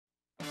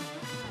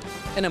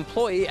An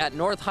employee at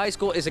North High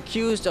School is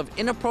accused of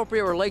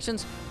inappropriate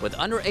relations with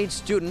underage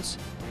students.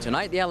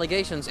 Tonight, the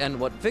allegations and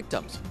what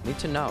victims need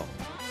to know.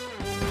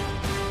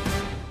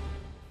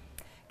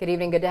 Good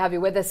evening. Good to have you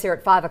with us here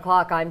at 5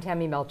 o'clock. I'm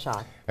Tammy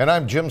Melchak. And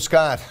I'm Jim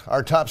Scott.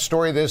 Our top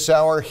story this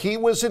hour, he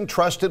was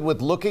entrusted with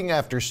looking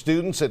after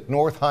students at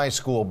North High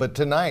School. But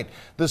tonight,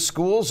 the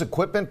school's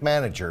equipment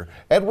manager,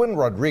 Edwin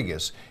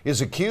Rodriguez,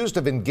 is accused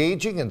of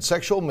engaging in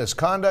sexual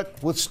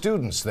misconduct with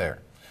students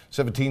there.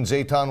 17's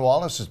Eitan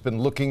Wallace has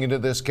been looking into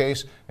this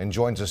case and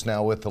joins us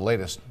now with the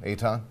latest.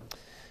 Eitan?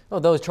 Well,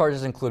 those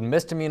charges include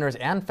misdemeanors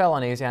and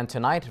felonies, and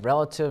tonight,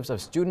 relatives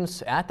of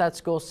students at that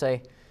school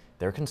say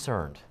they're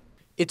concerned.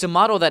 It's a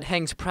motto that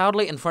hangs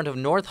proudly in front of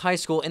North High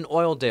School in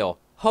Oildale,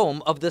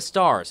 home of the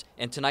stars.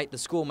 And tonight, the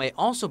school may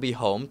also be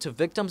home to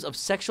victims of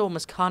sexual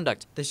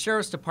misconduct. The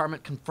Sheriff's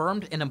Department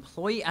confirmed an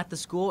employee at the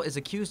school is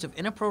accused of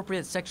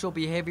inappropriate sexual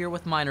behavior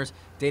with minors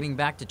dating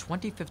back to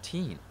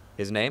 2015.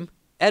 His name?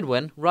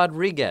 Edwin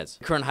Rodriguez.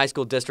 The current high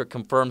school district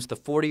confirms the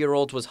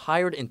 40-year-old was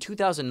hired in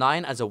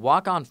 2009 as a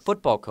walk-on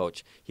football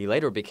coach. He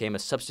later became a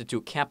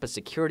substitute campus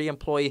security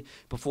employee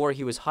before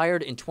he was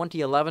hired in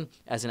 2011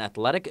 as an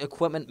athletic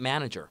equipment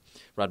manager.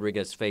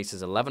 Rodriguez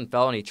faces 11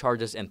 felony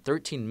charges and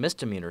 13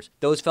 misdemeanors.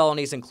 Those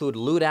felonies include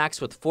lewd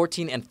acts with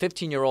 14 and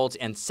 15-year-olds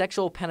and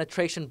sexual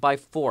penetration by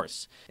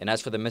force. And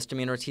as for the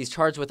misdemeanors, he's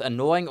charged with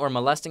annoying or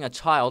molesting a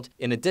child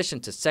in addition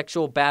to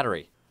sexual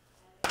battery.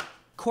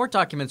 Court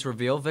documents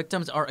reveal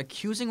victims are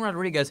accusing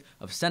Rodriguez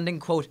of sending,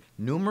 quote,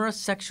 numerous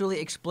sexually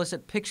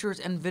explicit pictures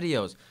and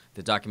videos.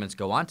 The documents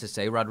go on to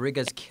say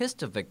Rodriguez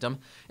kissed a victim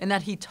and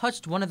that he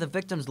touched one of the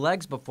victim's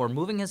legs before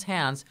moving his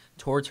hands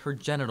towards her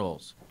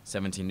genitals.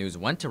 17 News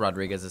went to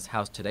Rodriguez's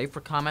house today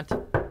for comment.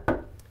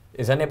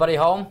 Is anybody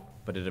home?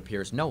 But it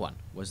appears no one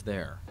was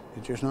there.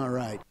 It's just not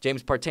right.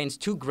 James Partain's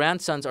two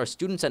grandsons are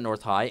students at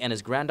North High, and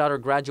his granddaughter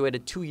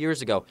graduated 2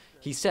 years ago.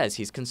 He says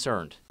he's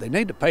concerned. They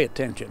need to pay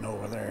attention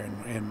over there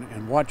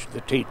and watch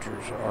the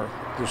teachers or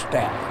the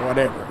staff,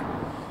 whatever.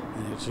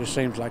 And it just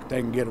seems like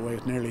they can get away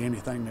with nearly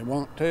anything they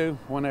want to,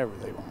 whenever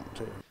they want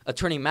to.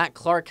 Attorney Matt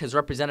Clark has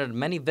represented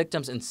many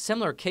victims in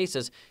similar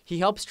cases. He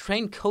helps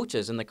train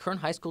coaches in the Kern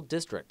High School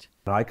district.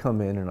 I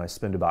come in and I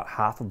spend about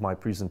half of my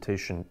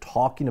presentation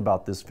talking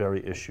about this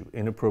very issue,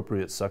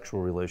 inappropriate sexual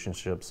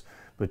relationships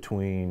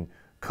between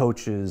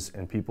coaches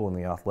and people in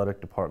the athletic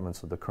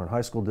departments of the Kern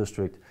High School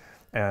district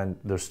and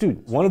their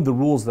students. One of the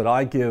rules that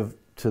I give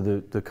to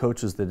the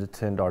coaches that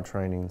attend our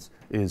trainings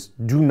is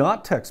do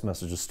not text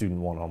message a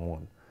student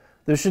one-on-one.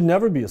 There should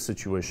never be a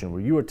situation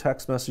where you are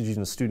text messaging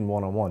a student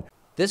one-on-one.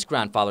 This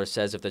grandfather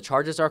says if the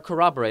charges are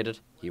corroborated,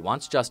 he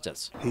wants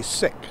justice. He's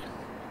sick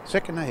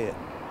in the head,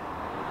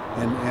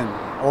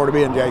 and or to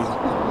be in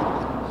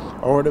jail,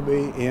 or to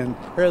be in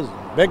prison,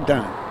 big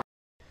time.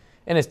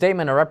 In a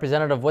statement, a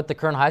representative with the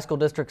Kern High School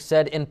District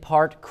said in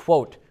part,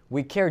 quote,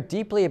 "We care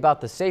deeply about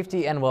the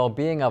safety and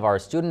well-being of our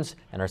students,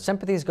 and our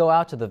sympathies go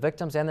out to the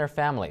victims and their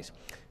families."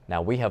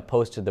 Now, we have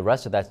posted the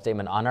rest of that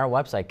statement on our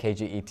website,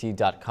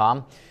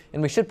 kget.com.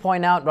 And we should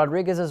point out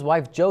Rodriguez's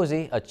wife,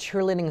 Josie, a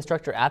cheerleading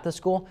instructor at the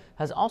school,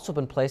 has also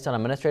been placed on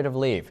administrative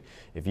leave.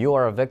 If you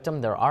are a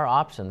victim, there are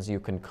options. You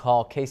can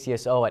call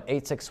KCSO at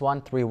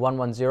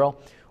 861-3110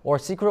 or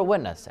Secret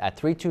Witness at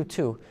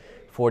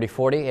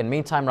 322-4040. In the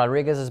meantime,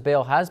 Rodriguez's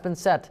bail has been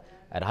set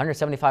at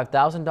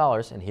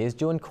 $175,000, and he is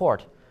due in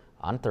court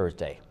on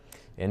Thursday.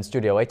 In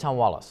studio, Eitan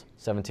Wallace,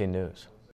 17 News.